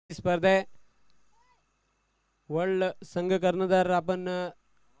स्पर्धा आहे. वर्ल्ड संघ कर्णधार आपण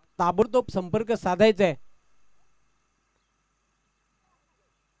ताबडतोब संपर्क साधायचा आहे.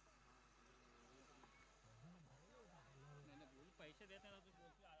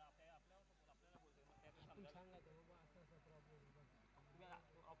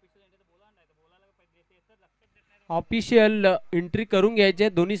 ऑफिशियल एंट्री करून घ्यायचे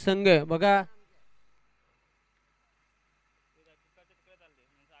दोन्ही संघ. बघा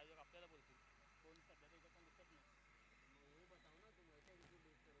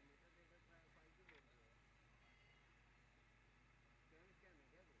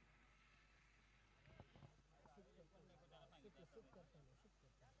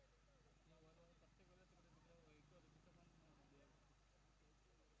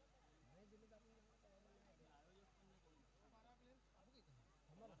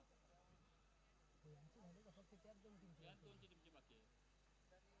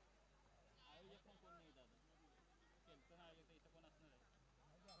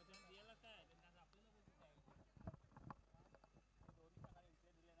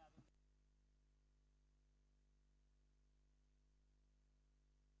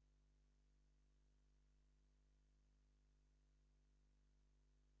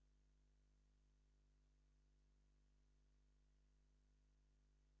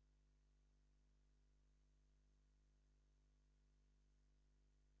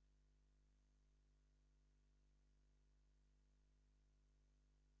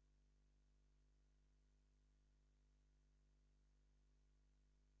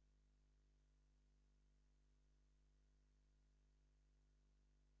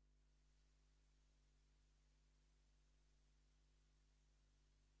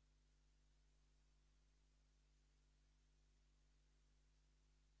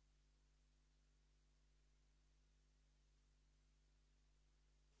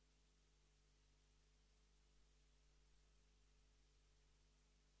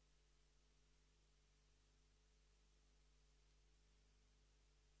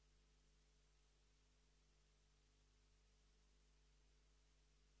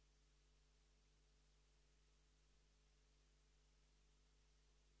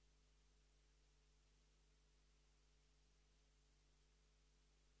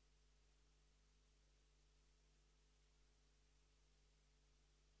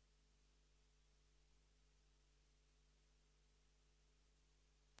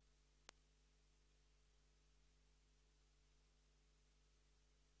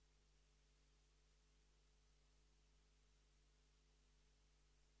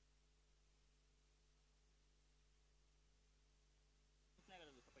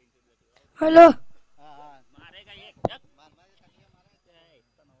हॅलो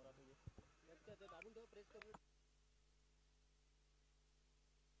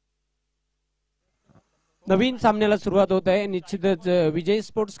नवीन सामन्याला सुरुवात होत आहे. निश्चितच विजय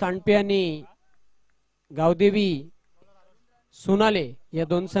स्पोर्ट्स खांडपे आणि गावदेवी सोनाले या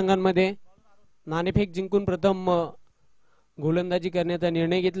दोन संघांमध्ये नाणेफेक जिंकून प्रथम गोलंदाजी करण्याचा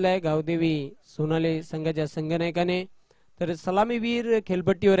निर्णय घेतलाय गावदेवी सोनाले संघाच्या संघनायकाने. तर सलामीवीर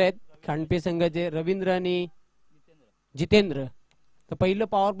खेळपट्टीवर आहेत खांडपे संघाचे रवींद्र आणि जितेंद्र. तर पहिलं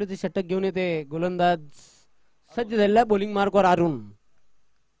पॉवर प्लेचे षटक घेऊन येते गोलंदाज सज्ज झालेला बॉलिंग मार्कवर अरुण.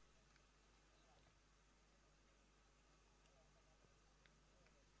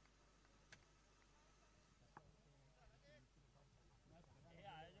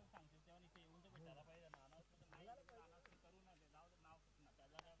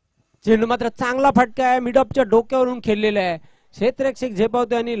 चेंडू मात्र चांगला फटका आहे. मिडऑफच्या डोक्यावरून खेळलेला आहे. क्षेत्ररक्षक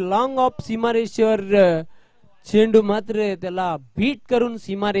झेपावते आणि लॉंग ऑफ सीमारेषेवर चेंडू मात्र त्याला बीट करून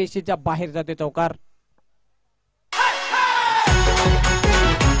सीमारेषेच्या बाहेर जाते चौकार.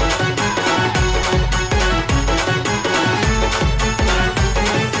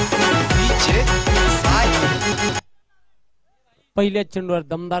 पहिल्या चेंडूवर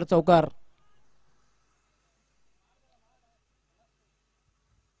दमदार चौकार.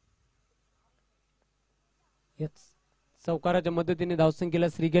 चौकाराच्या मदतीने धावसंख्येला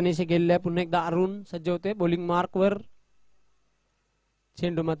श्री गणेश गेलेला आहे. पुन्हा एकदा अरुण सज्ज होते बॉलिंग मार्कवर.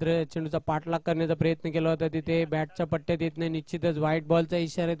 चेंडू मात्र चेंडूचा पाठलाग करण्याचा प्रयत्न केला होता तिथे बॅटच्या पट्ट्यात येत नाही. निश्चितच व्हाईट बॉलचा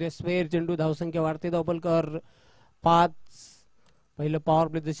इशारा येतोय. स्क्वेअर चेंडू धावसंख्या वाढते धावपलकर 5. पहिलं पॉवर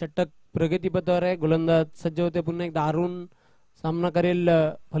प्लेचं षटक प्रगतीपथावर आहे. गोलंदाज सज्ज होते पुन्हा एकदा अरुण. सामना करेल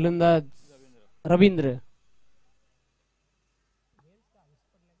फलंदाज रवींद्र.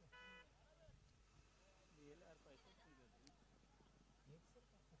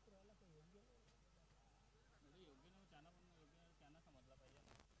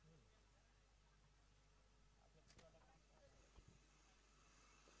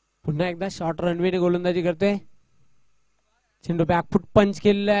 पुन्हा एकदा शॉर्ट रनवेने गोलंदाजी करते. चेंडू बॅकफुट पंच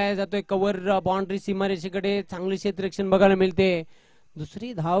केलेला आहे, जातोय कव्हर बाउंड्री सीमारेषेकडे. चांगली क्षेत्ररक्षण बघायला मिळते.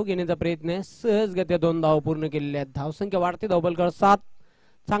 दुसरी धाव घेण्याचा प्रयत्न आहे. सहजगत्या 2 धाव पूर्ण केलेल्या आहेत. धावसंख्या वाढते. धावबलकर 7.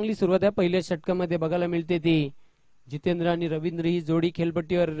 चांगली सुरुवात आहे पहिल्या षटकामध्ये बघायला मिळते ती. जितेंद्र आणि रवींद्र ही जोडी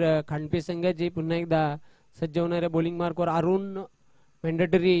खेळपट्टीवर खांडपे संघाची. पुन्हा एकदा सज्ज होणाऱ्या बॉलिंग मार्कवर अरुण.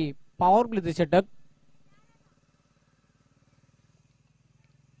 मॅन्डेटरी पॉवर प्लेचे षटक.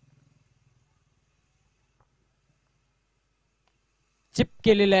 चिप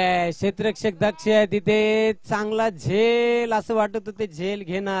केलेलं आहे. क्षेत्ररक्षक दक्ष आहे तिथे. चांगला झेल असं वाटत होते झेल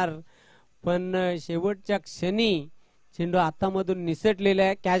घेणार, पण शेवटच्या क्षणी चेंडू हातामधून निसटलेला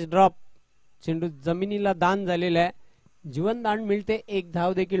आहे. Catch drop. चेंडू जमिनीला दान झालेला आहे. जीवनदान मिळते. 1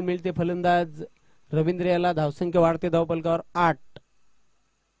 धाव देखील मिळते. फलंदाज रवींद्र याला. धावसंख्या वाढते धावफलकावर 8.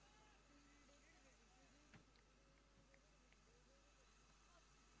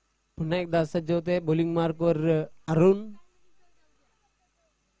 पुन्हा एकदा सज्ज होते बॉलिंग मार्कवर अरुण.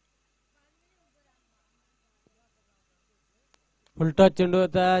 उलटा चेंडू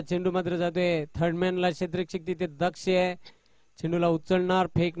होता. चेंडू मात्र जातोय थर्डमॅनला. क्षेत्ररक्षक तिथे दक्ष आहे. चेंडूला उचलणार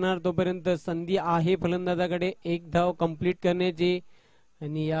फेकणार तोपर्यंत संधी आहे फलंदाजाकडे 1 धाव कंप्लीट करण्याची.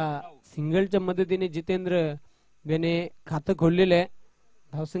 आणि या सिंगलच्या मदतीने जितेंद्र याने खातं खोललेलं आहे.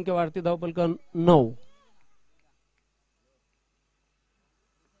 धावसंख्या वाढते धावफलक 9.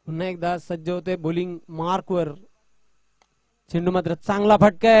 पुन्हा एकदा सज्ज होते बॉलिंग मार्कवर. चेंडू मात्र चांगला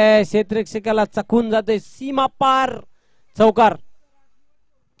फटका आहे. क्षेत्ररक्षकाला चकून जाते. सीमा पार. चौकार.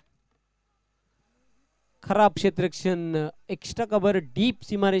 खराब क्षेत्ररक्षण. एक्स्ट्रा कव्हर डीप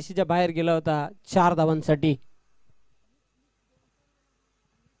सीमारेषेच्या बाहेर गेला होता 4 धावांसाठी.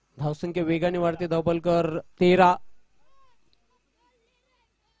 धावसंख्या वेगाने वाढते धावफलकर 13.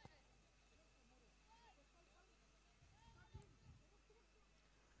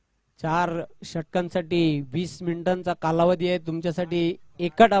 चार षटकांसाठी 20 मिनिटांचा कालावधी आहे तुमच्यासाठी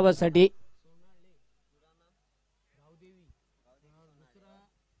एका डावासाठी.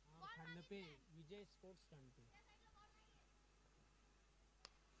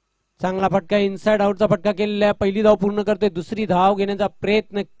 चांगला फटका. इनसाइड आउटचा फटका केलेला. पहिली धाव पूर्ण करते. दुसरी धाव घेण्याचा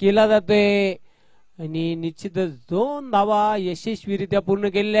प्रयत्न केला जातोय आणि निश्चितच 2 धावा यशस्वीरित्या पूर्ण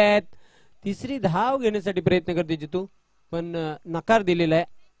केलेल्या आहेत. तिसरी धाव घेण्यासाठी प्रयत्न करते जितू, पण नकार दिलेला आहे.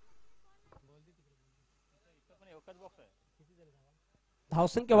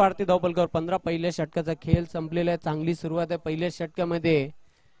 धावसंख्या वाढते धावफलकावर 15. पहिल्या षटकाचा खेळ संपलेला आहे. चांगली सुरुवात आहे पहिल्या षटकामध्ये.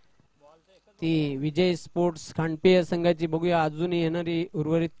 ती विजय स्पोर्ट्स खांडपे या संघाची. बघूया अजूनही येणारी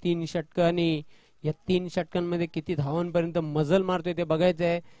उर्वरित 3 षटकं आणि या 3 षटकांमध्ये किती धावांपर्यंत मजल मारतोय ते बघायचं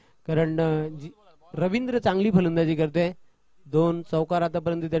आहे. कारण रवींद्र चांगली फलंदाजी करते. 2 चौकार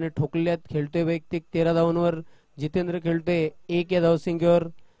आतापर्यंत त्याने ठोकल्यात. खेळतोय वैयक्तिक 13 धावांवर. जितेंद्र खेळतोय 1 या धावसंख्येवर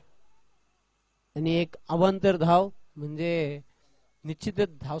आणि 1 अवांतर धाव. म्हणजे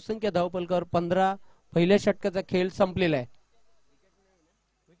निश्चितच धावसंख्या धावफलकावर 15. पहिल्या षटकाचा खेळ संपलेला आहे.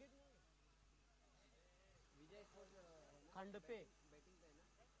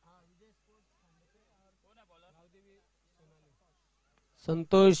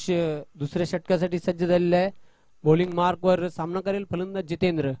 संतोष दुसऱ्या षटकासाठी सज्ज झालेला आहे. बॉलिंग मार्कवर सामना करेल फलंदाज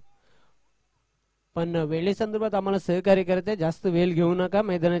जितेंद्र. पण वेळेसंदर्भात आम्हाला सहकार्य करायचं आहे. जास्त वेळ घेऊ नका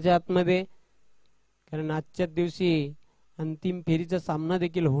मैदानाच्या आतमध्ये, कारण आजच्या दिवशी अंतिम फेरीचा सामना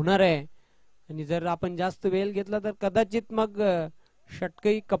देखील होणार आहे. आणि जर आपण जास्त वेळ घेतला तर कदाचित मग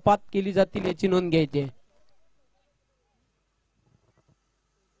षटकही कपात केली जातील याची नोंद घ्यायची आहे.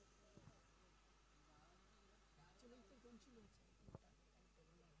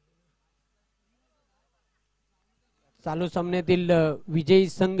 चालू सामन्यातील विजयी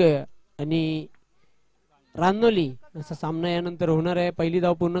संघ आणि रानोली असा सामना यानंतर होणार आहे. पहिली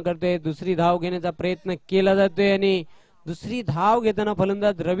धाव पूर्ण करतोय. दुसरी धाव घेण्याचा प्रयत्न केला जातोय आणि दुसरी धाव घेताना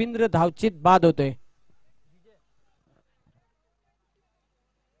फलंदाज रवींद्र धावचीत बाद होतोय.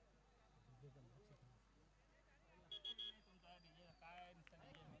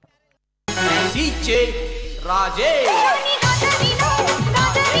 राजे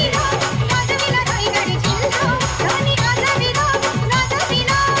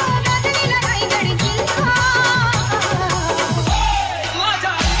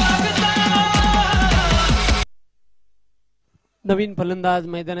नवीन फलंदाज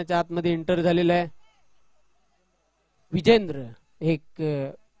मैदानाच्या आतमध्ये एंटर झालेला आहे. विजेंद्र एक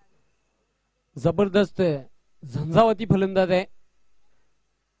जबरदस्त झंझावती फलंदाज आहे.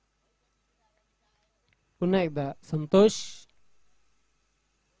 पुन्हा एकदा संतोष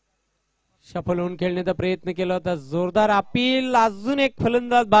सफल होऊन खेळण्याचा प्रयत्न केला होता. जोरदार अपील. अजून एक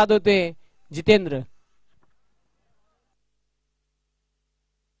फलंदाज बाद होते जितेंद्र.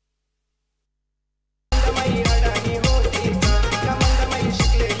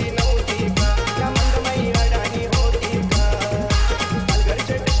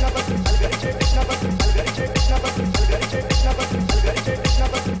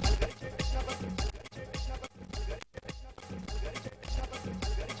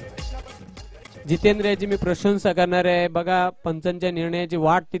 जितेंद्र याची मी प्रशंसा करणार आहे. बघा पंचांच्या निर्णयाची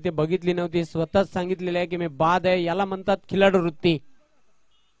वाट तिथे बघितली नव्हती, स्वतःच सांगितलेलं आहे की मी बाद आहे. याला म्हणतात खिलाडू वृत्ती.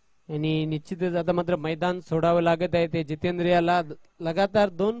 आणि निश्चितच आता मात्र मैदान सोडावं लागत आहे. ते जितेंद्र याला लगातार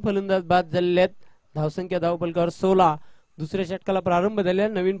 2 फलंदाज बाद झालेले आहेत. धावसंख्या धावफलकावर 16. दुसऱ्या षटकाला प्रारंभ झालेला.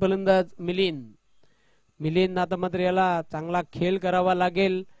 नवीन फलंदाज मिलिंद आता मात्र याला चांगला खेळ करावा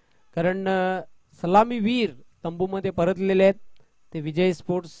लागेल, कारण सलामीवीर तंबूमध्ये परतलेले आहेत. ते विजय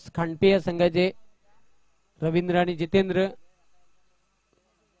स्पोर्ट्स खांडपे या संघाचे रवींद्र आणि जितेंद्र.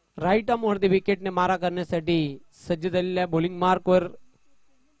 राईट आर्म वरती विकेटने मारा करण्यासाठी सज्ज झालेल्या बॉलिंग मार्कवर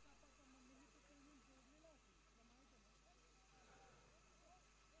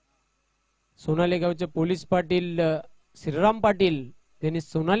सोनाले गावचे पोलीस पाटील श्रीराम पाटील यांनी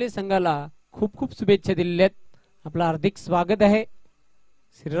सोनाले संघाला खूप खूप शुभेच्छा दिलेल्या आहेत. आपलं हार्दिक स्वागत आहे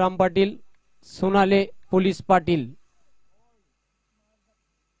श्रीराम पाटील, सोनाले पोलीस पाटील.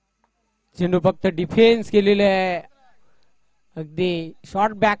 चेंडू फक्त डिफेन्स केलेले आहे. अगदी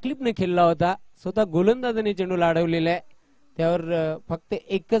शॉर्ट बॅकलिपने खेळला होता. स्वतः गोलंदाजाने चेंडू लाडवलेला आहे. त्यावर फक्त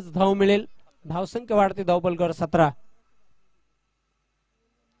एकच धाव मिळेल. धावसंख्या वाढते धावफलकावर 17.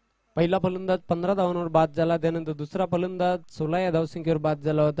 पहिला फलंदाज 15 धावांवर बाद झाला. त्यानंतर दुसरा फलंदाज 16 या धावसंख्येवर बाद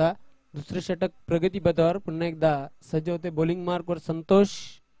झाला होता. दुसरे षटक प्रगतीपथावर. पुन्हा एकदा सज्ज होते बॉलिंग मार्कवर संतोष.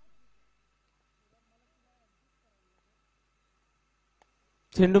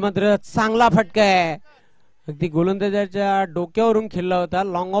 चेंडू मात्र चांगला फटका आहे. अगदी गोलंदाजाच्या डोक्यावरून खेळला होता.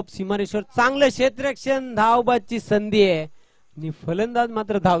 लॉंग ऑफ सीमारेषेवर चांगलं क्षेत्ररक्षण, धावबादची संधी आहे आणि फलंदाज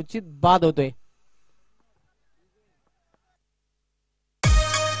मात्र धावचीत बाद होतोय.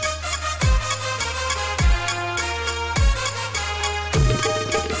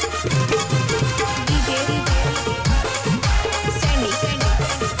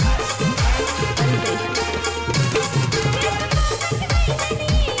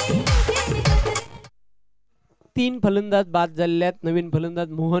 तीन फलंदाज बाद झालेले आहेत. नवीन फलंदाज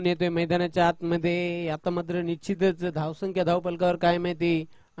मोहन येतोय मैदानाच्या आतमध्ये. आता मात्र निश्चितच धावसंख्या धावफलकावर काय माहिती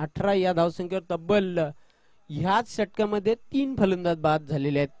 18 या धावसंख्येवर तब्बल ह्याच षटकामध्ये 3 फलंदाज बाद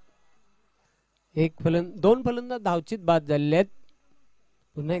झालेले आहेत. 2 फलंदाज धावचीत बाद झालेले आहेत.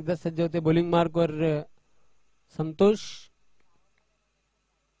 पुन्हा एकदा सज्ज होते बॉलिंग मार्कवर संतोष.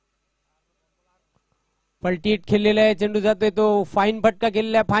 पलटीत खेळलेला आहे. चेंडू जातोय तो फाईन फटका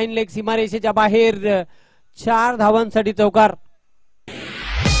केलेला, फाईन लेग सीमारेषेच्या बाहेर. 4 धावांसाठी चौकार.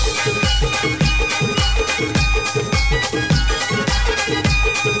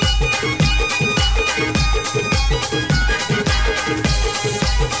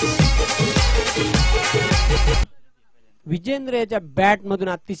 विजेंद्र याच्या बॅट मधून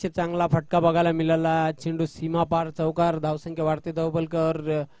अतिशय चांगला फटका बघायला मिळाला. चेंडू सीमा पार चौकार. धावसंख्या वाढते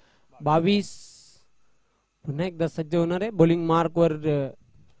धावफलकावर 22. पुन्हा एकदा सज्ज होणार आहे बॉलिंग मार्कवर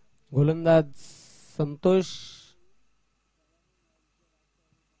गोलंदाज संतोष.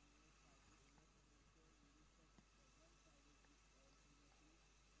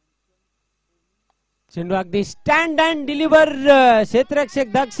 चेंडू अगदी स्टँड अँड डिलिव्हर.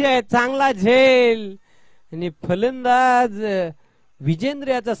 क्षेत्ररक्षक दक्ष आहे. चांगला झेल आणि फलंदाज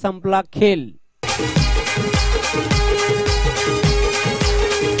विजेंद्र याचा संपला खेळ.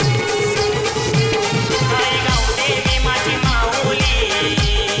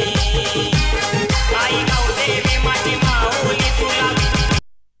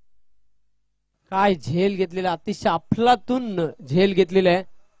 काय झेल घेतलेला, अतिशय अफलातून झेल घेतलेला आहे.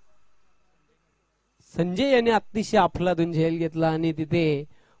 संजय याने अतिशय अफलातून झेल घेतला आणि तिथे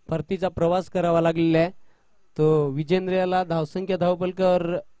परतीचा प्रवास करावा लागलेला आहे. तो विजेंद्र याला धावसंख्या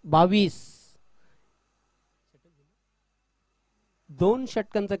धावफलकावर 22. 2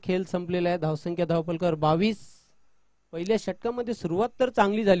 षटकांचा खेळ संपलेला आहे. धावसंख्या धावफलकावर 22. पहिल्या षटकामध्ये सुरुवात तर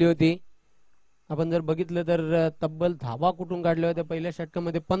चांगली झाली होती. आपण जर बघितलं तर तब्बल धावा कुठून काढल्या होत्या पहिल्या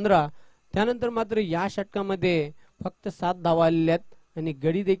षटकामध्ये 15. त्यानंतर मात्र या षटकामध्ये फक्त 7 धावा आलेल्या आहेत आणि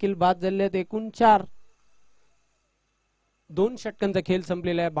गडी देखील बाद झालेल्या आहेत. एकूण 4. 2 षटकांचा खेळ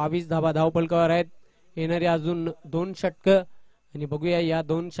संपलेला आहे. 22 धावा धावफलकावर आहेत. येणारे अजून 2 षटक आणि बघूया या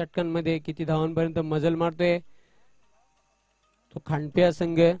 2 षटकांमध्ये किती धावांपर्यंत मजल मारतोय तो खांडपे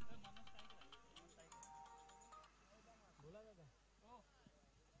संघ.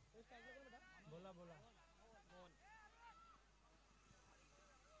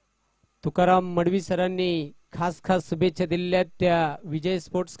 तुकाराम मडवी सरांनी खास शुभेच्छा दिलेल्या त्या विजय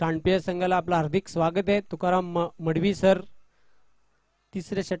स्पोर्ट्स खांडपे संघाला. आपलं हार्दिक स्वागत आहे तुकाराम मडवी सर.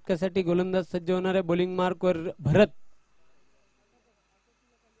 तिसऱ्या षटकासाठी गोलंदाज सज्ज होणार आहे बॉलिंग मार्कवर भरत.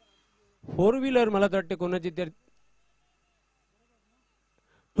 4 व्हीलर मला तर वाटते कोणाची तर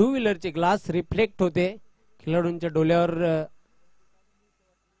 2 व्हीलरचे ग्लास रिफ्लेक्ट होते खेळाडूंच्या डोल्यावर.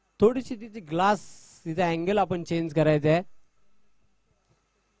 थोडीशी तिची ग्लास तिचा अँगल आपण चेंज करायचा आहे.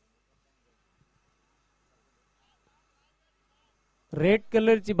 रेड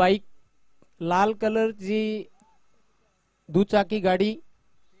कलरची बाईक, लाल कलरची दुचाकी गाडी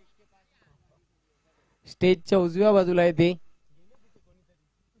स्टेजच्या उजव्या बाजूला येते.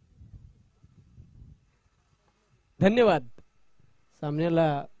 धन्यवाद.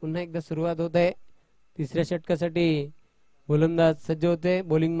 सामन्याला पुन्हा एकदा सुरुवात होत आहे. तिसऱ्या षटकासाठी गोलंदाज सज्ज होते.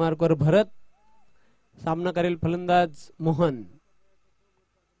 बॉलिंग मार्कवर भरत, सामना करेल फलंदाज मोहन.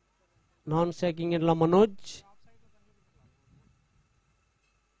 नॉन स्ट्रायकिंग एंडला मनोज.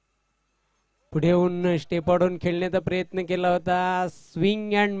 पुढे येऊन स्टेप आउट खेळण्याचा प्रयत्न केला होता.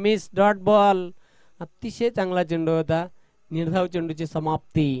 Swing and miss dot ball. अतिशय चांगला चेंडू होता. निर्धाव चेंडूची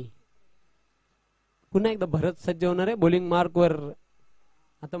समाप्ती. पुन्हा एकदा भरत सज्ज होणार आहे बॉलिंग मार्कवर.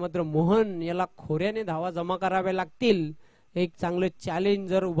 आता मात्र मोहन याला खोऱ्याने धावा जमा कराव्या लागतील. एक चांगलं चॅलेंज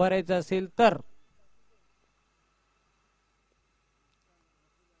जर उभारायचं असेल तर.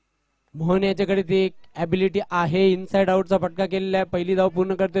 मोहन याच्याकडे ती एक ॲबिलिटी आहे. इनसाइड आउटचा फटका केलेला आहे. पहिली धाव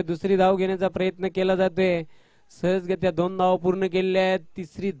पूर्ण करते. दुसरी धाव घेण्याचा प्रयत्न केला जातोय. सहजगत्या 2 धावा पूर्ण केलेल्या आहेत.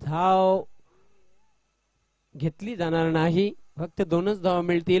 तिसरी धाव घेतली जाणार नाही. फक्त 2च धावा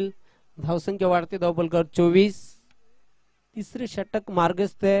मिळतील. धावसंख्या वाढते. धावफलकावर 24. तिसरे षटक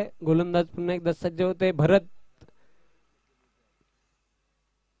मार्गस्थ आहे. गोलंदाज पुन्हा एकदा सज्ज होते. भरत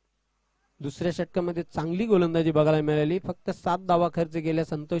दुसऱ्या षटकामध्ये चांगली गोलंदाजी बघायला मिळाली. फक्त 7 धावा खर्च केल्या.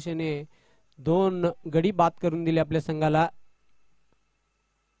 संतोषने 2 गडी बाद करून दिले आपल्या संघाला.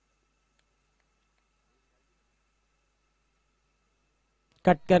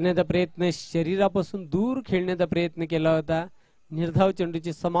 कट करण्याचा प्रयत्न, शरीरापासून दूर खेळण्याचा प्रयत्न केला होता. निर्धाव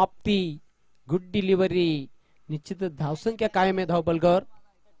चेंडूची समाप्ती. Good delivery. निश्चितच धावसंख्या कायम आहे धावफलकावर.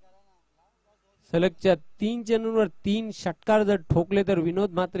 सलगच्या 3 चेंडूंवर 3 षटकार जर ठोकले तर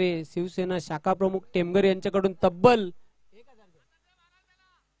विनोद म्हात्रे, शिवसेना शाखा प्रमुख टेमगर यांच्याकडून तब्बल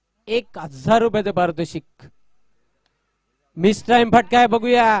 1000 रुपयाचे पारितोषिक. मिस टाइम फटका आहे.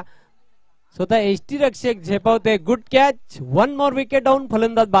 बघूया. स्वतः एसटी रक्षक झेपावते. Good catch. 1 more wicket down.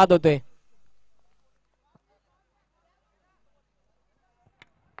 फलंदाज बाद होते.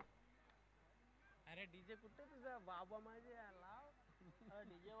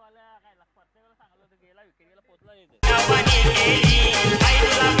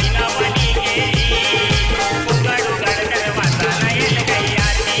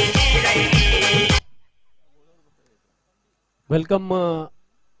 वेलकम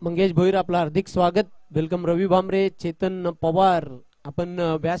मंगेश भोईर, आपलं हार्दिक स्वागत. वेलकम रवी भामरे, चेतन पवार. आपण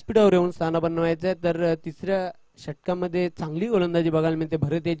व्यासपीठावर येऊन स्थान बनवायचंय. तर तिसऱ्या षटकामध्ये चांगली गोलंदाजी बघायला मिळते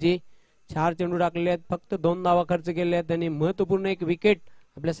भरत याची. 4 चेंडू टाकले आहेत. फक्त 2 धावा खर्च केले आहेत. आणि महत्वपूर्ण एक विकेट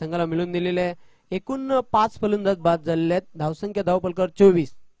आपल्या संघाला मिळून दिलेले आहे. एकूण 5 फलंदाज बाद झालेले आहेत. धावसंख्या धावफलकावर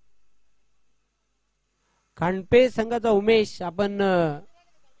 24. खांडपे संघाचा उमेश. आपण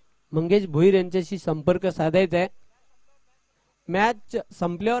मंगेश भोईर यांच्याशी संपर्क साधायचा आहे. मॅच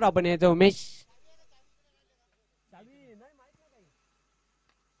संपल्यावर आपण यायचं. उमेश.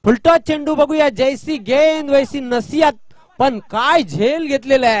 फुलटॉस चेंडू. बघूया. जैसी गेंद वैसी नसीहत. पण काय झेल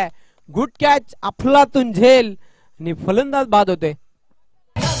घेतलेला आहे. Good catch. अफलातून झेल. आणि फलंदाज बाद होते.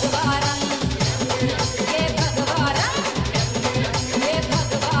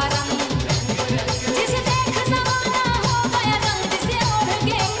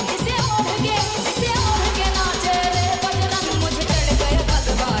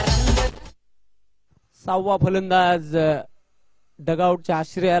 सहावा फलंदाज डगआउटच्या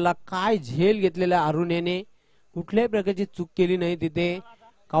आश्रयाला. काय झेल घेतलेला अरुण याने. कुठल्याही प्रकारची चूक केली नाही तिथे.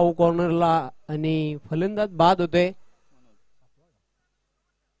 काऊ कॉर्नरला. आणि फलंदाज बाद होते.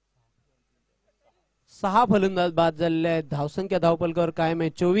 6 फलंदाज बाद झालेले आहेत. धावसंख्या धावफलकावर कायम आहे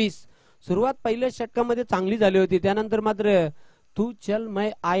 24. सुरुवात पहिल्या षटकामध्ये चांगली झाली होती. त्यानंतर मात्र तू चल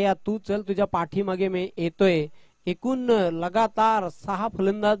मैं आया, तू चल तुझ्या पाठीमागे मी येतोय. एकूण लगातार 6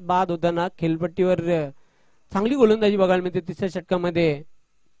 फलंदाज बाद होताना खेळपट्टीवर चांगली गोलंदाजी बघायला मिळते तिसऱ्या षटकामध्ये.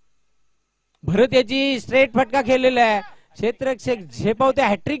 भरत याची स्ट्रेट फटका खेळलेला आहे. क्षेत्ररक्षक झेपावते.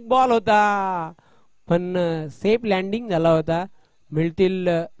 हॅट्रिक बॉल होता. पण सेफ लँडिंग झाला होता. मिळतील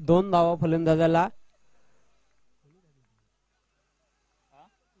 2 धावा फलंदाजाला.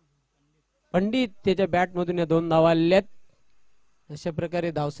 पंडित त्याच्या बॅट मधून या 2 धावा आलेल्या. अशा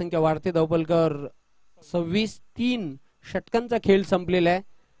प्रकारे धावसंख्या वाढते. धावफलकावर 26-3 षटकांचा खेळ संपलेला आहे.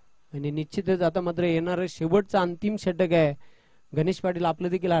 आणि निश्चितच आता मात्र येणारं शेवटचं अंतिम षटक आहे. गणेश पाटील, आपलं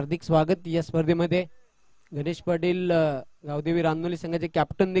देखील हार्दिक स्वागत या स्पर्धेमध्ये. गणेश पाटील गावदेवी रांजोली संघाचे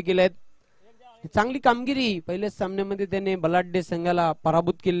कॅप्टन देखील आहेत. चांगली कामगिरी. पहिल्याच सामन्यामध्ये त्याने बलाढ्य संघाला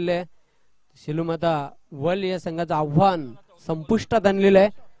पराभूत केलेलं आहे. शिलूमाता वल या संघाचं आव्हान संपुष्टात आणलेलं आहे.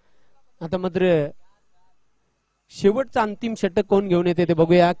 आता मात्र शेवटचा अंतिम षटक कोण घेऊन येते ते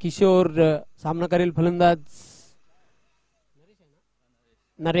बघूया. किशोर सामना करेल फलंदाज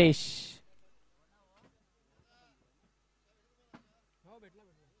नरेश.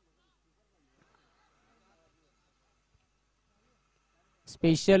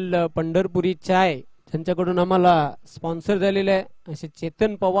 स्पेशल पंढरपुरी चाय त्यांच्याकडून आम्हाला स्पॉन्सर झालेले आहे असे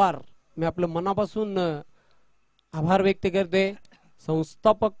चेतन पवार, मी आपलं मनापासून आभार व्यक्त करते.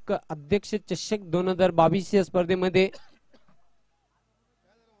 संस्थापक अध्यक्ष चषक 2022 या स्पर्धेमध्ये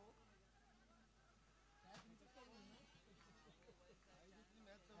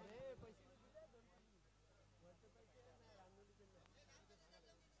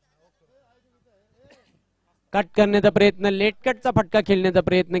कट करण्याचा प्रयत्न, लेट कटचा फटका खेळण्याचा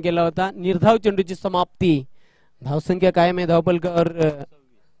प्रयत्न केला होता. निर्धाव चेंडूची समाप्ती. धावसंख्या कायम आहे धावपलकावर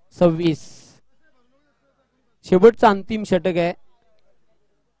 26. शेवटचा अंतिम षटक आहे.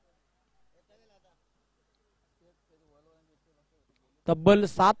 तब्बल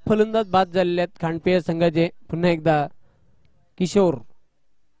 7 फलंदाज बाद झालेले आहेत खांडपे संघाचे. पुन्हा एकदा किशोर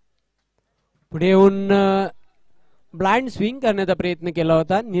पुढे येऊन ब्लाइंड स्विंग करण्याचा प्रयत्न केला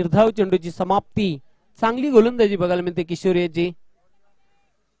होता. निर्धाव चेंडूची समाप्ती. चांगली गोलंदाजी बघायला मिळते किशोर याची.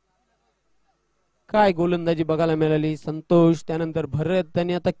 काय गोलंदाजी बघायला मिळाली. संतोष, त्यानंतर भरत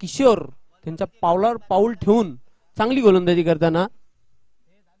आणि आता किशोर त्यांच्या पावलावर पाऊल ठेवून चांगली गोलंदाजी करताना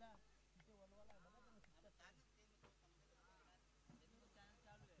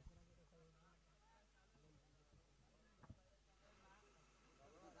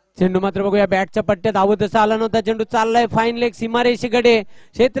चेंडू मात्र बघूया बॅटच्या पट्ट्यात आवत असा आला नव्हता. चेंडू चाललाय फाईन लेग सीमारेषेकडे.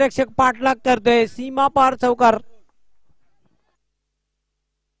 क्षेत्ररक्षक पाठलाग करतोय. सीमा पार चौकार.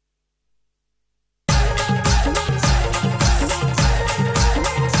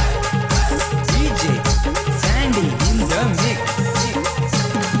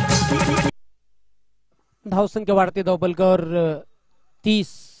 धावसंख्या वाढते धावपलकावर 30.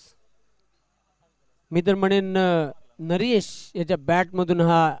 मी तर म्हणेन नरेश याच्या बॅट मधून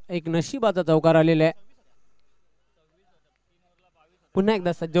हा एक नशिबाचा चौकार आलेला आहे. पुन्हा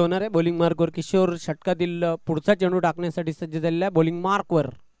एकदा सज्ज होणार आहे बॉलिंग मार्कवर. किशोर षटकातील पुढचा चेंडू टाकण्यासाठी सज्ज झालेला आहे बॉलिंग मार्कवर.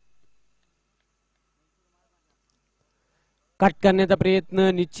 कट करण्याचा प्रयत्न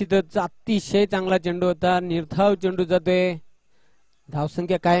निश्चितच अतिशय चांगला चेंडू होता. निर्धाव चेंडू जातोय.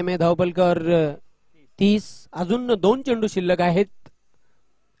 धावसंख्या कायम आहे धावपलकावर 30. अजून 2 चेंडू शिल्लक आहेत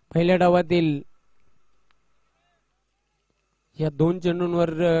पहिल्या डावातील. या 2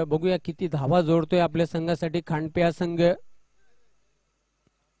 चेंडूंवर बघूया किती धावा जोडतोय आपल्या संघासाठी खांडपे हा संघ.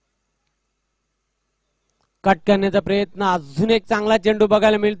 कट करण्याचा प्रयत्न. अजून एक चांगला चेंडू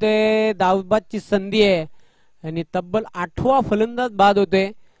बघायला मिळतोय. धावबादची संधी आहे आणि तब्बल 8वा फलंदाज बाद होते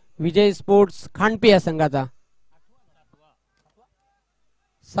विजय स्पोर्ट्स खांडपे या संघाचा.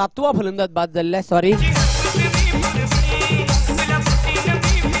 7वा फलंदाज बाद झालेला आहे. सॉरी.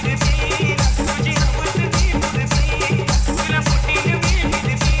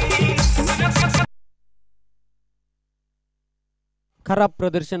 खराब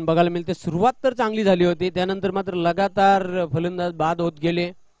प्रदर्शन बघायला मिळते. सुरुवात तर चांगली झाली होती, त्यानंतर मात्र लगातार फलंदाज बाद होत गेले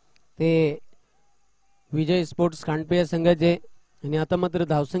ते विजय स्पोर्ट्स खांडपे या संघाचे. आणि आता मात्र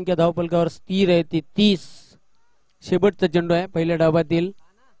धावसंख्या धावपलकावर स्थिर आहे ती 30. शेवटचा चेंडू आहे पहिल्या डावातील.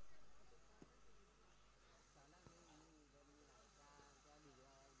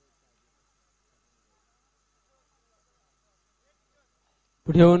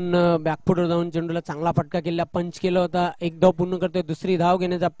 पुढे येऊन बॅकफुटवर जाऊन चेंडूला चांगला फटका केला, पंच केला होता. एक धाव पूर्ण करतोय. दुसरी धाव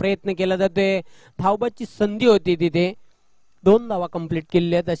घेण्याचा प्रयत्न केला जातोय. धावबादची संधी होती तिथे. 2 धावा कंप्लीट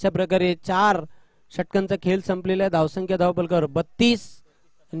केलेल्या आहेत. अशा प्रकारे 4 षटकांचा खेळ संपलेला आहे. धावसंख्या धावपलकावर 32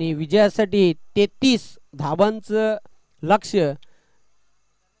 आणि विजयासाठी 33 धावांचं लक्ष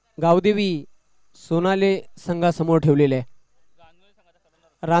गावदेवी सोनाले संघासमोर ठेवलेले आहे.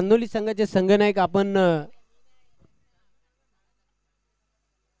 रानोली संघाचे संघनायक आपण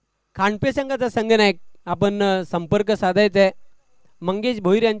खांडपे संघाचा संघनायक आपण संपर्क साधायचा आहे. मंगेश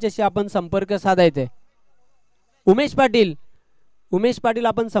भोईर यांच्याशी आपण संपर्क साधायचा आहे. उमेश पाटील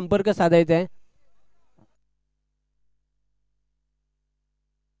आपण संपर्क साधायचा आहे.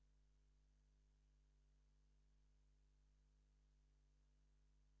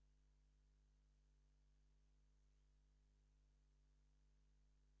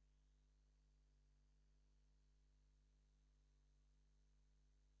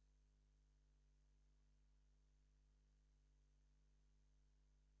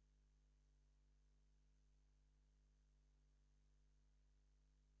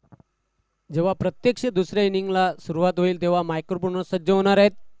 जेव्हा प्रत्यक्ष दुसऱ्या इनिंगला सुरुवात होईल तेव्हा मायक्रोफोनवर सज्ज होणार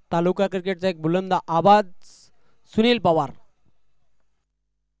आहेत तालुका क्रिकेटचा एक बुलंद आवाज सुनील पवार.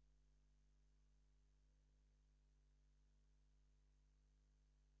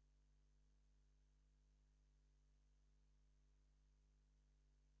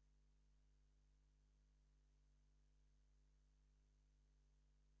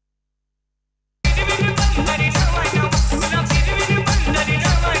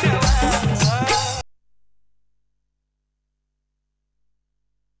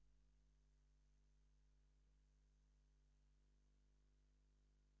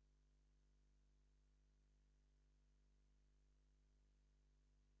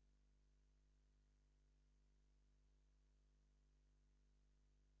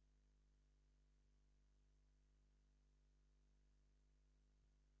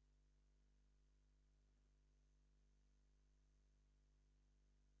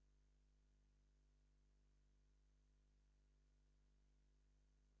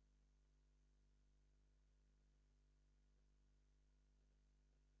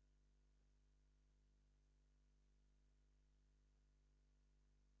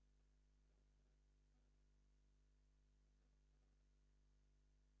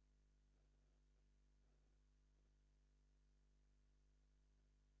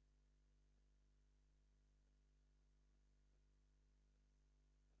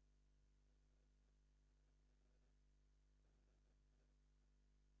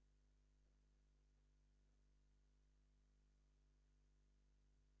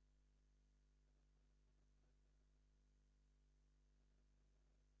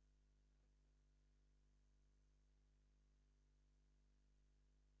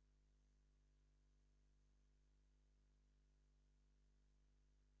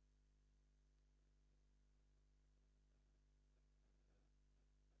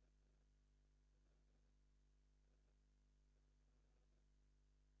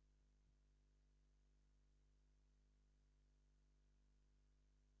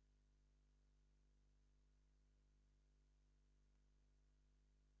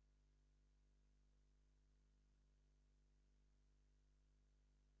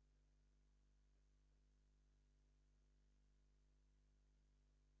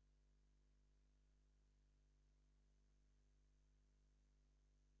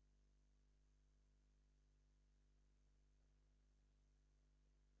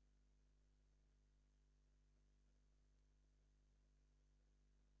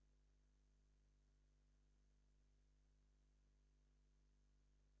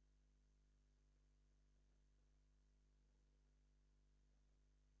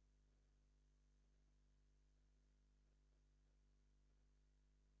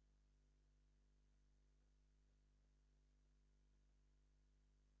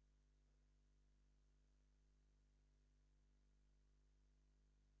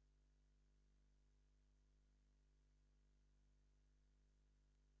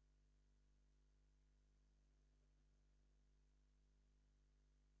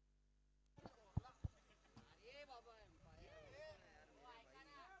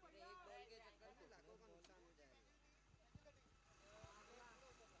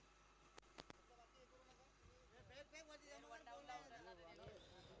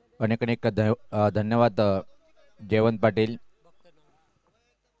 अनेक अनेक धन्यवाद जयवंत पाटील.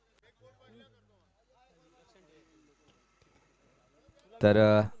 तर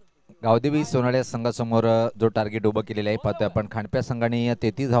गावदेवी सोनाळे संघासमोर जो टार्गेट उभं केलेला आहे पाहतोय आपण, खांडप्या संघाने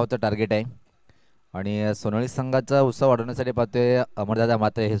 33 धावाचं टार्गेट आहे आणि सोनाळी संघाचा उत्साह वाढवण्यासाठी पाहतोय अमरदादा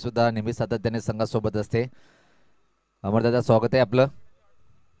मात्रे हे सुद्धा नेहमी सातत्याने संघासोबत असते. अमरदादा स्वागत आहे आपलं.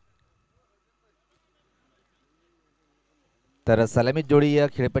 तर सलामी जोडी या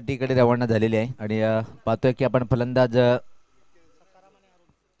खेळपट्टीकडे रवाना झालेली आहे आणि पाहतोय की आपण फलंदाज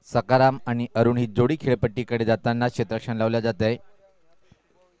सकाराम आणि अरुण ही जोडी खेळपट्टीकडे जाताना क्षेत्ररक्षण लावलं जात आहे.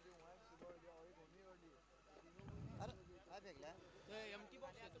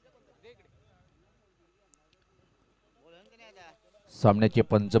 सामन्याचे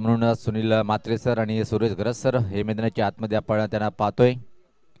पंच म्हणून सुनील मात्रे सर आणि सुरेश गरज सर हे मैदानाच्या आतमध्ये आपण त्यांना पाहतोय.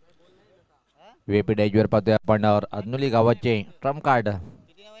 व्हीआयपी डॅशवर पाहतोय आपण अदनोली गावाचे ट्रम्प कार्ड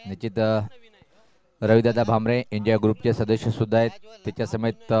निश्चित रविदादा भामरे एनजीओ ग्रुपचे सदस्य सुद्धा आहेत. त्याच्या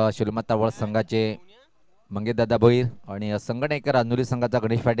समेत शिलमाता वळ संघाचे मंगेशदादा भोईर आणि संगणेकर अदनोली संघाचा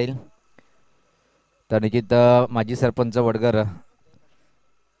गणेश पाटील. तर निश्चित माजी सरपंच वडगर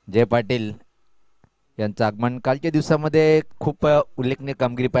जय पाटील यांचं आगमन कालच्या दिवसामध्ये खूप उल्लेखनीय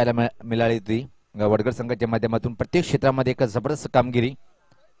कामगिरी पाहायला मिळाली होती वडगर संघाच्या माध्यमातून. प्रत्येक क्षेत्रामध्ये एक जबरदस्त कामगिरी.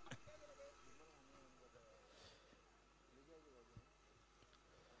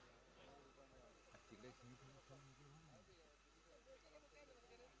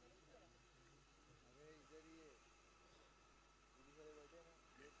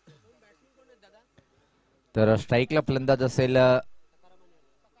 तर स्ट्राईकला फलंदाज असेल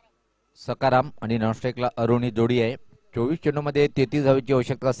सकाराम आणि नॉन स्ट्राईकला अरुण ही जोडी आहे. 24 चेंडूमध्ये 33 धावेची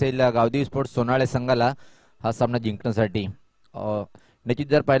आवश्यकता असेल गावदेवी स्पोर्ट्स सोनाळे संघाला हा सामना जिंकण्यासाठी. निश्चित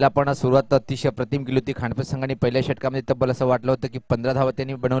जर पाहिला आपण सुरुवात अतिशय प्रतिम केली होती. खांडपे संघाने पहिल्या षटकामध्ये तब्बल असं वाटलं होतं की 15 धावा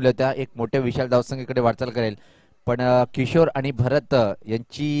त्यांनी बनवल्या होत्या, एक मोठ्या विशाल धावसंख्येकडे वाटचाल करेल. पण किशोर आणि भरत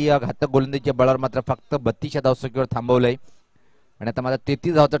यांची घातक गोलंदाजीच्या बळावर मात्र फक्त 32 धावसंख्येवर थांबवलंय आणि आता माझा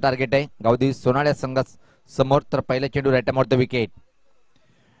 33 धावाचं टार्गेट आहे गावदेवी सोनाळे संघासमोर. तर पहिला चेंडू राईट मोर द विकेट.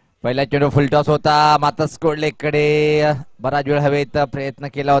 पहिला चेंडू फुलटॉस होता मात्र स्कोडलेकडे बराच वेळ हवेत प्रयत्न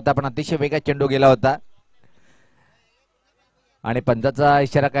केला होता पण अतिशय वेगात चेंडू गेला होता आणि पंचाचा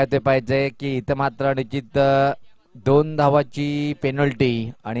इशारा काय ते पाहिजे की इथं मात्र निश्चित 2 धावाची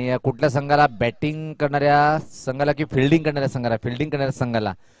पेनल्टी आणि कुठल्या संघाला बॅटिंग करणाऱ्या संघाला की फिल्डिंग करणाऱ्या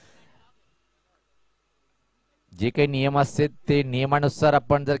संघाला जे काही नियम असते ते नियमानुसार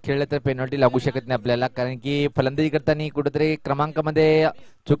आपण जर खेळले तर पेनल्टी लागू शकत नाही आपल्याला, कारण की फलंदाजी करताना कुठेतरी क्रमांकामध्ये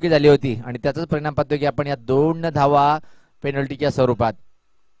चुकी झाली होती आणि त्याचाच परिणाम पाहतोय की आपण या 2 धावा पेनल्टीच्या स्वरूपात.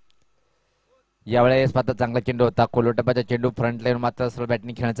 यावेळेस पाहता चांगला चेंडू होता कोलोटप्पाचा चेंडू फ्रंट लाईन मात्र सरळ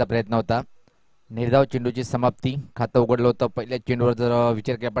बॅटिंग खेळण्याचा प्रयत्न होता. निर्धाव चेंडूची समाप्ती खातं उघडलं होतं. पहिल्या चेंडूवर जर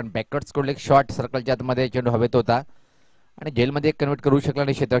विचार केला आपण बॅकवर्ड स्कोर एक शॉट सर्कलच्या आतमध्ये चेंडू हवेत होता आणि जेलमध्ये कन्वर्ट करू शकला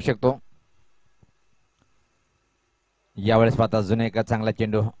नाही क्षेत्ररक्षक तो. यावेळेस पाहता अजून एक चांगला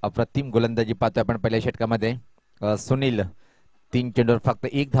चेंडू अप्रतिम गोलंदाजी पाहतोय आपण पहिल्या षटकामध्ये. सुनील 3 चेंडूवर फक्त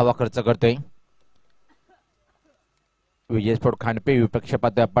 1 धावा खर्च करतोय. विजय स्पोर्ट खांडपे विपक्ष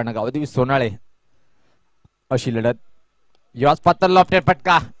पाहतोय आपण गावदेवी सोनाळे अशी लढत. याच पात्र लॉफ्टेड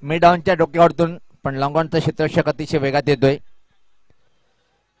फटका मिड ऑनच्या डोक्यावरतून पण लॉंगॉनचा क्षेत्ररक्षक अतिशय वेगात येतोय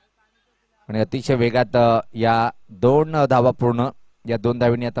आणि अतिशय वेगात या 2 धावा पूर्ण. या 2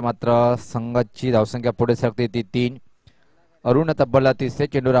 धावींनी आता मात्र संघाची धावसंख्या पुढे सरकते ती 3. अरुण तब्बल 3ऱ्या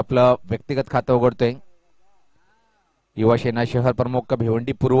चेंडूवर आपलं व्यक्तिगत खातं उघडतोय. युवा सेना शहर प्रमुख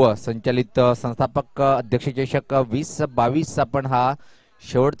भिवंडी पूर्व संचालित संस्थापक अध्यक्ष चषक 2022 आपण हा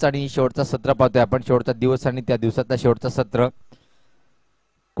शेवटचा सत्र पाहतोय आपण. शेवटचा दिवस आणि त्या दिवसातला शेवटचा सत्र.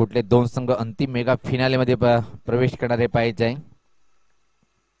 कुठले 2 संघ अंतिम मेगा फिनाले मध्ये प्रवेश करणारे पाहिजे.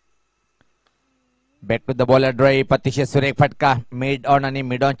 Back to the ball drive अतिशय सुरेख फटका मिड ऑन आणि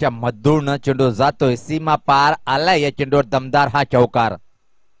मिड ऑनच्या मधून चेंडू जातोय सीमा पार आलाय. या चेंडूवर दमदार हा चौकार.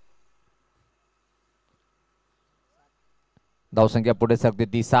 धावसंख्या पुढे सरकते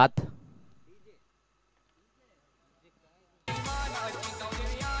ती 7.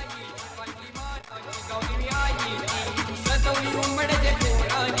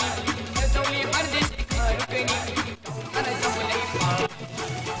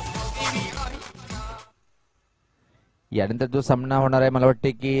 यानंतर जो सामना होणार आहे मला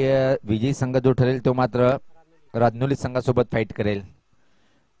वाटते की विजयी संघ जो ठरेल तो मात्र राजनोली संघासोबत फाईट करेल.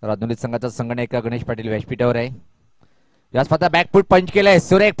 राजनोली संघाचा संघनायक गणेश पाटील व्यासपीठावर आहे. याच पाहता बॅकफूट पंच केलाय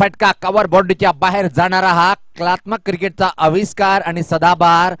सुरेख फटका कव्हर बाउंड्रीच्या बाहेर जाणारा हा कलात्मक क्रिकेटचा आविष्कार आणि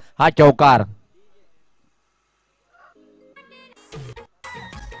सदाबहार हा चौकार.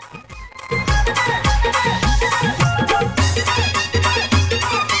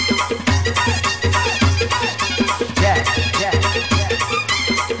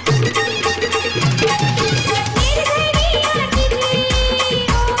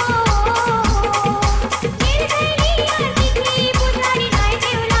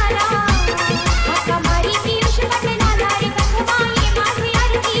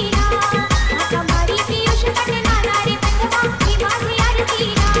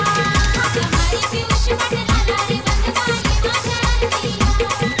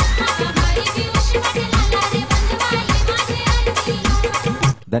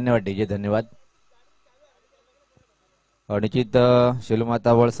 धन्यवाद डीजे, धन्यवाद. निश्चित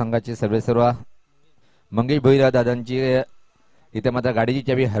शेलूमाता वळ संघाचे सर्व मंगेश भोईरा दादांची इथे मात्र गाडीची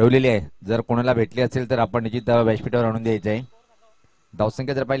चावी हरवलेली आहे. जर कोणाला भेटली असेल तर आपण निश्चित व्यासपीठावर आणून द्यायचं आहे.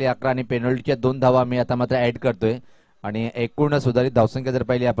 धावसंख्या जर पाहिली 11 आणि पेनल्टीच्या 2 धावा मी आता मात्र ऍड करतोय आणि एकूण सुधारित धावसंख्या जर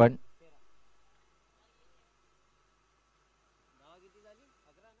पाहिली आपण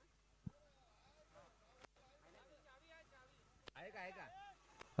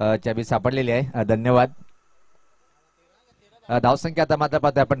चावी सापडलेली आहे. धन्यवाद. धावसंख्या आता मात्र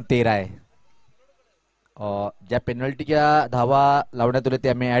पाहतोय आपण 13 आहे. ज्या पेनल्टीच्या धावा लावण्यात आल्या ते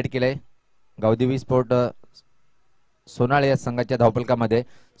आम्ही ऍड केलंय. गावदेवी स्पोर्ट सोनाळे या संघाच्या धावफलकामध्ये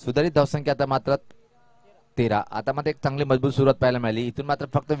सुधारित धावसंख्या आता मात्र 13. आता मात्र एक चांगली मजबूत सुरुवात पाहायला मिळाली. इथून मात्र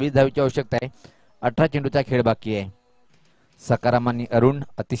फक्त 20 धावेची आवश्यकता आहे. 18 चेंडूचा खेळ बाकी आहे. सकाराम आणि अरुण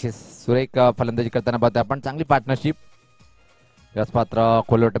अतिशय सुरेख फलंदाजी करताना पाहतोय आपण. चांगली पार्टनरशिप. याच पात्र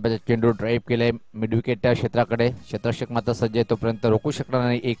खोलवर टप्प्याचा चेंडू ड्राईव्ह केले मिड विकेट क्षेत्राकडे. क्षेत्ररक्षक मात्र सज्ज आहे, तोपर्यंत रोखू शकणार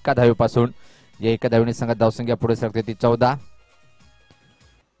नाही एका धावेपासून. या एका धावेने संघात धावसंख्या पुढे सरकते ती 14.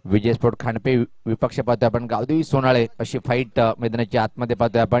 विजय स्पोर्ट खांडपे विपक्ष पाहतोय आपण. गावदेवी सोनाळे अशी फाईट मैदानाच्या आतमध्ये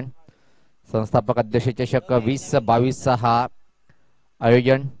पाहतोय आपण. संस्थापक अध्यक्ष चषक 20-22 हा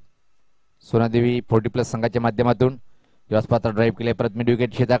आयोजन सोनादेवी 40+ संघाच्या माध्यमातून. याच पात्र ड्राईव्ह केले परत मिड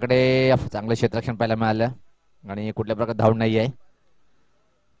विकेट क्षेत्राकडे. चांगलं क्षेत्ररक्षण पाहायला मिळालं आणि कुठल्या प्रकारे धाव नाही आहे.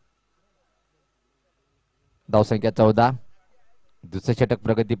 धावसंख्या 14. दुसरं षटक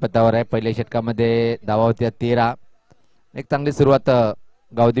प्रगतीपथावर आहे. पहिल्या षटकामध्ये धावा होत्या 13. एक चांगली सुरुवात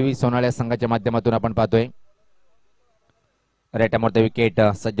गावदेवी सोनाळे संघाच्या माध्यमातून आपण पाहतोय. रेटामोरते विकेट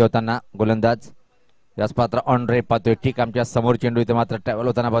सज्ज होताना गोलंदाज. याच पात्र ऑन ड्राईव्ह पाहतोय. ठीक आमच्या समोर चेंडू इथे मात्र ट्रॅव्हल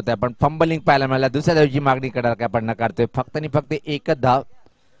होताना पाहतोय आपण. फंबलिंग पाहायला मिळाला. दुसऱ्या धावेची मागणी करणार काय आपण नकारतोय. फक्त आणि फक्त एकच धाव.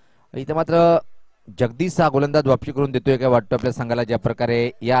 इथे मात्र जगदीश हा गोलंदाज वापसी करून देतोय काय वाटतं आपल्या संघाला. ज्या प्रकारे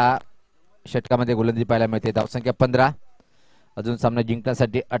या षटकामध्ये गोलंदाजी पाहायला मिळते. धावसंख्या 15. अजून सामना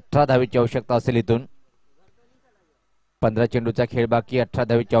जिंकण्यासाठी 18 धावेची आवश्यकता असेल. इथून 15 चेंडूचा खेळ बाकी. 18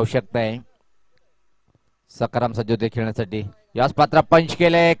 धावेची आवश्यकता आहे. सकाराम सज्ज होते खेळण्यासाठी. याच पात्र पंच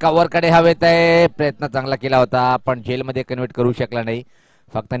केले. कव्हरकडे हवेत आहे. प्रयत्न चांगला केला होता पण जेलमध्ये कन्व्हर्ट करू शकला नाही.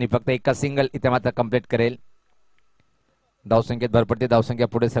 फक्त आणि फक्त एका सिंगल इथे मात्र कंप्लीट करेल. धावसंख्येत भर पडते. धावसंख्या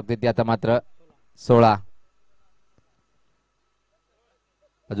पुढे सरकते ती आता मात्र 16.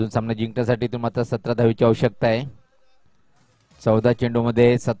 अजून सामना जिंकण्यासाठी इथून मात्र 17 धावेची आवश्यकता आहे. 14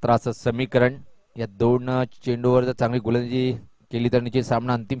 चेंडूमध्ये 17 असं समीकरण. या 2 चेंडूवर जर चांगली गोलंदाजी केली तर निश्चित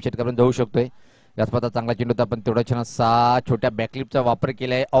सामना अंतिम षटकापर्यंत जाऊ शकतोय. याच पाहता चांगला चेंडू होता पण तेवढा छान 6 छोट्या बॅकलिपचा वापर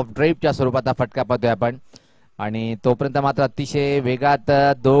केलाय. ऑफ ड्राईव्हच्या स्वरूपात फटका पाहतोय आपण आणि तोपर्यंत मात्र अतिशय वेगात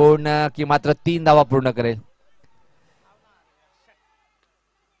 2 की मात्र 3 धावा पूर्ण करेल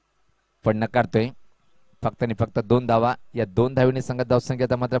पण नकारतोय. फक्त आणि फक्त 2 धावा. या 2 धावेने संघात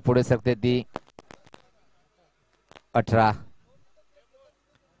धावसंख्या मात्र पुढे सरकते ती 18.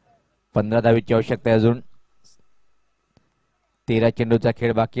 15 धावेची आवश्यकता आहे. अजून 13 चेंडूचा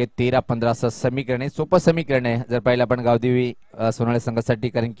खेळ बाकी आहे. 13-15 असं समीकरण आहे. सोपं समीकरण आहे जर पाहिलं आपण गावदेवी सोनाळे संघासाठी,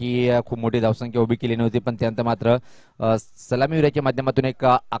 कारण की खूप मोठी धावसंख्या उभी केली नव्हती पण त्यानंतर मात्र सलामीवीराच्या माध्यमातून एक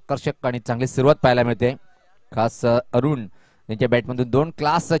आकर्षक आणि चांगली सुरुवात पाहायला मिळते. खास अरुण यांच्या बॅटमधून 2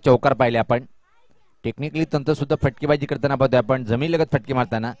 क्लास चौकार पाहिले आपण. टेक्निकली तंत्र सुद्धा फटकेबाजी करताना पाहतोय आपण. जमीनलगत फटके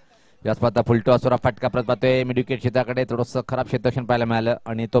मारताना. याच पाहता फुलटो असोरा फटका परत पाहतोय. मिड विकेट क्षेत्राकडे थोडंसं खराब क्षेत्ररक्षण पाहायला मिळालं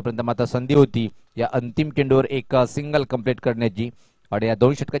आणि तोपर्यंत मात्र संधी होती या अंतिम चेंडूवर एक सिंगल कंप्लीट करण्याची. आणि या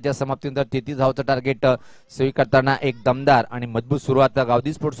 2 षटकाच्या समाप्तीनंतर 33 धावचं टार्गेट सेवी करताना एक दमदार आणि मजबूत सुरुवात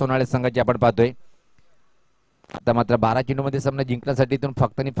गावदेवी स्पोर्ट्स सोनाळे संघाची आपण पाहतोय. आता मात्र 12 चेंडूमध्ये सामना जिंकण्यासाठी इथून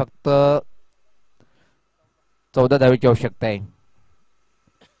फक्त आणि फक्त 14 धावेची आवश्यकता आहे.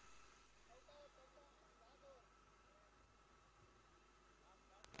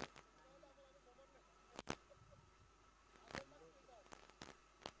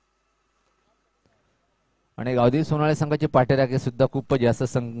 आणि गावदेवी सोनाळे संघाचे पाठीराखे सुद्धा खूप जास्त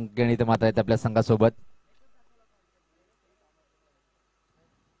संख्येने इथे मात्र आहेत आपल्या संघासोबत.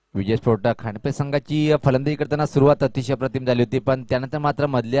 विजय स्पोर्ट खांडपे संघाची फलंदाजी करताना सुरुवात अतिशय अप्रतिम झाली होती पण त्यानंतर मात्र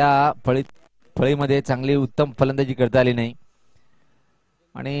मधल्या फळीमध्ये चांगली उत्तम फलंदाजी करता आली नाही.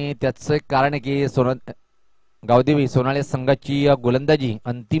 आणि त्याचं एक कारण आहे की गावदेवी सोनाळे संघाची गोलंदाजी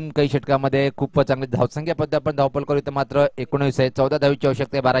अंतिम काही षटकामध्ये खूप चांगली धावसंख्या पद्धत आपण धावपल करू तर मात्र 19 आहे. 14 धावेची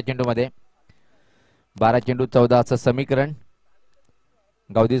आवश्यकता आहे 12 चेंडूमध्ये. 12 चेंडू 14 असं समीकरण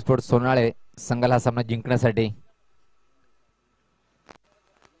गावदेवी स्पोर्ट्स सोनाळे संघाला हा सामना जिंकण्यासाठी.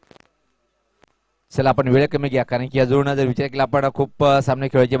 चला आपण वेळ कमी घ्या कारण की अजून जर विचार केला आपण खूप सामने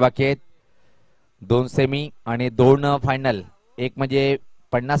खेळायचे बाकी आहेत. 2 सेमी आणि 2 फायनल. एक म्हणजे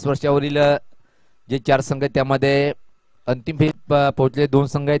 50 वर्षावरील जे 4 संघ त्यामध्ये अंतिम फेरीत पोहोचले दोन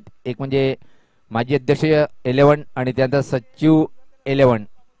संघ आहेत. एक म्हणजे माजी अध्यक्ष 11 आणि त्यानंतर सचिव 11.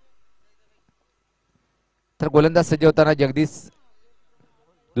 तर गोलंदाज सज्ज होताना जगदीश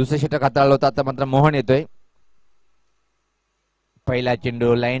दुसरे षटक हाताळलं होतं. आता मात्र मोहन येतोय. पहिला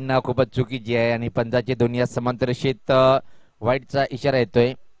चेंडू लाईन खूपच चुकीची आहे आणि पंजाचे दोन्ही समांतर रेषेत व्हाईटचा इशारा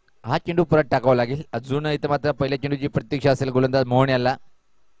येतोय. हा चेंडू परत टाकावा लागेल. अजून इथं मात्र पहिल्या चेंडूची प्रतीक्षा असेल गोलंदाज मोहन याला.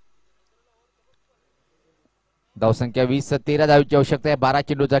 धावसंख्या 20. 13 धावेची आवश्यकता आहे. 12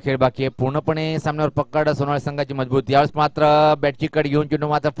 चेंडूचा खेळ बाकी आहे. पूर्णपणे सामन्यावर पकड सोनाळे संघाची मजबूत. यावेळेस मात्र बॅटची कड घेऊन चेंडू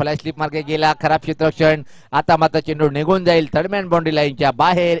मात्र फ्लाय स्लिप मार्गे गेला. खराब क्षेत्ररक्षण. आता मात्र चेंडू निघून जाईल. थर्डमॅन बाउंड्री लाईनच्या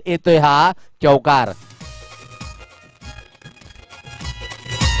बाहेर येतोय हा चौकार.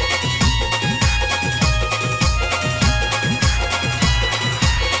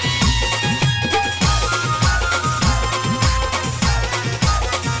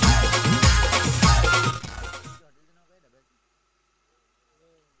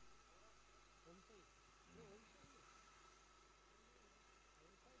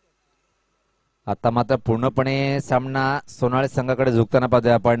 आता मात्र पूर्णपणे सामना सोनाळे संघाकडे झुकताना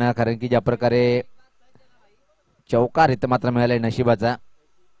पाहतोय आपण, कारण की ज्या प्रकारे चौकार इथं मात्र मिळालाय नशिबाचा.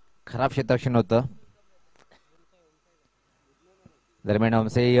 खराब क्षेत्ररक्षण होतं. दरम्यान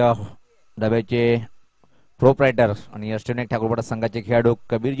आमचे डब्याचे प्रोप्रायटर आणि अष्टविनायक ठाकूरपाडा संघाचे खेळाडू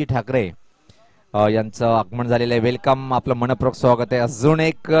कबीरजी ठाकरे यांचं आगमन झालेलं आहे. वेलकम, आपलं मनपूर्वक स्वागत आहे. अजून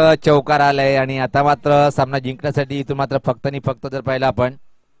एक चौकार आलाय आणि आता मात्र सामना जिंकण्यासाठी इथून मात्र फक्त आणि फक्त जर पाहिलं आपण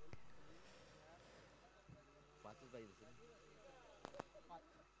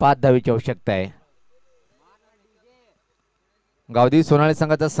 5 धावेची आवश्यकता आहे. गावदेवी सोनाळे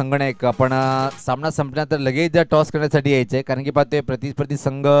संघाचा संघनायक आपण सामना संपल्यानंतर लगेच टॉस करण्यासाठी यायचंय, कारण की पाहतोय प्रतिस्पर्धी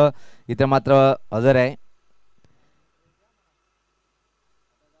संघ इथं मात्र हजर आहे.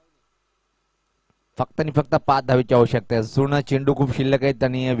 फक्त आणि फक्त 5 धावेची आवश्यकता आहे. अजून चेंडू खूप शिल्लक आहेत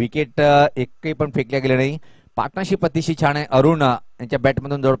आणि विकेट एकही पण फेकल्या गेले नाही. पार्टनरशिप अतिशय छान आहे. अरुण यांच्या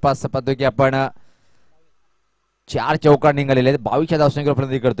बॅटमधून जवळपास पाहतोय की आपण 4 चौकार निघालेले आहेत. 22 धावसंख्येवर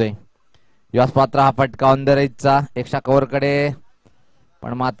प्रगती करतोय. यास पात्र हा फटका ऑन द राईटचा एक्स्ट्रा कव्हर कडे,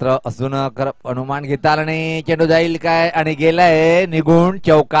 पण मात्र अजून अनुमान घेता आला नाही. चेंडू जाईल काय आणि गेलाय निघून.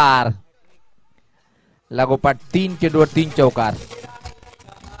 चौकार लागोपाठ 3 चेंडूवर 3 चौकार.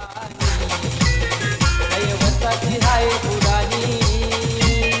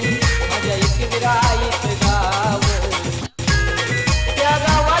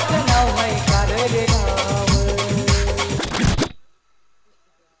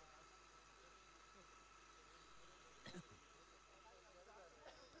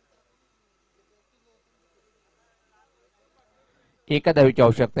 एका धावेची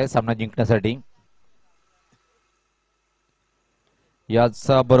आवश्यकता आहे सामना जिंकण्यासाठी. याच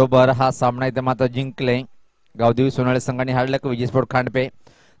बरोबर हा सामना इथे मात्र जिंकले गावदेवी सोनाळे संघाने, हारला विजय स्पोर्ट खांडपे.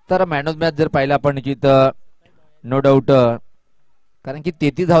 तर मॅन ऑफ मॅच जर पाहिला आपण निश्चित नो डाऊट, कारण की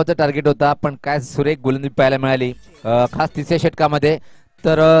 33 धावाचा टार्गेट होता, पण काय सुरेख गोलंदाजी पाहायला मिळाली खास तिसऱ्या षटकामध्ये.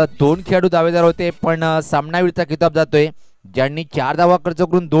 तर 2 खेळाडू दावेदार होते, पण सामनावीरचा किताब जातोय ज्यांनी 4 धावा खर्च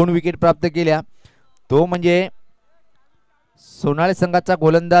करून 2 विकेट प्राप्त केल्या. तो म्हणजे सोनाळे संघाचा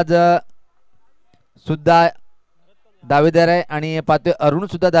गोलंदाज सुद्धा दावेदार आहे आणि पाहतोय अरुण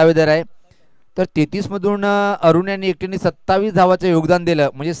सुद्धा दावेदार आहे. तर 33 मधून अरुण यांनी एकट्याने 27 धावाचं योगदान दिलं,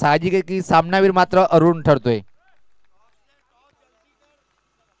 म्हणजे साहजिक आहे की सामनावीर मात्र अरुण ठरतोय.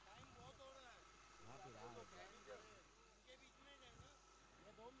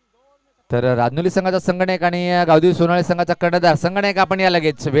 तर राजनोली संघाचा संघनायक आणि गावदेवी सोनाळे संघाचा कर्णधार. संघनायक आपण या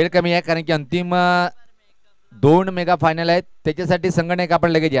लगेच, वेळ कमी आहे कारण की अंतिम 2 मेगा फायनल आहेत, त्याच्यासाठी संघनायक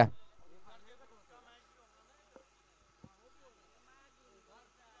आपण लगेच या.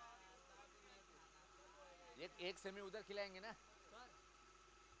 एक सेमी उधर खिलाएंगे ना,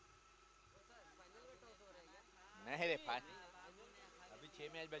 नहीं रे अभी 6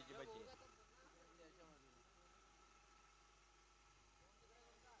 मैच बची.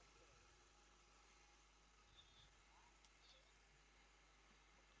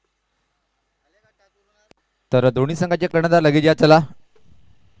 तर दोन्ही संघाचे कर्णधार लगेच या चला.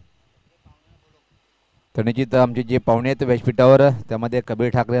 तर निश्चित आमचे जे पाहुणे आहेत व्यासपीठावर, त्यामध्ये कबीर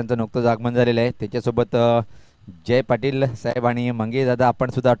ठाकरे यांचं नुकतंच आगमन झालेलं आहे. त्याच्यासोबत जय पाटील साहेब आणि मंगे दादा आपण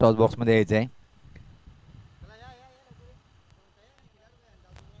सुद्धा टॉस बॉक्स मध्ये यायचं आहे.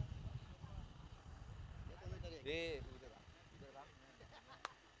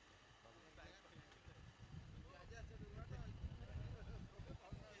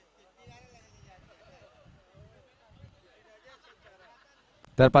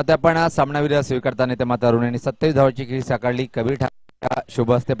 तर पाहतोय आपण सामनावीर स्वीकारताना ते मात्र अरुण यांनी 27 धावाची खेळी साकारली. कबीर ठाकरे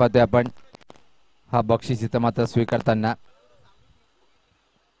शुभ असते पाहतोय आपण. हा बक्षीस इथं मात्र स्वीकारताना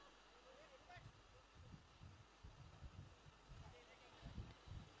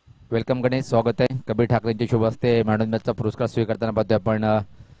वेलकम गणेश, स्वागत आहे. कबीर ठाकरेंच्या शुभ हस्ते मॅन ऑफ मॅचचा पुरस्कार स्वीकारताना पाहतोय आपण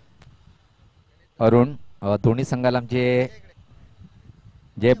अरुण. दोन्ही संघाला आमचे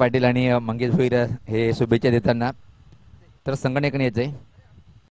जय पाटील आणि मंगेश भोईर हे शुभेच्छा देताना. तर संगणकाने यायचंय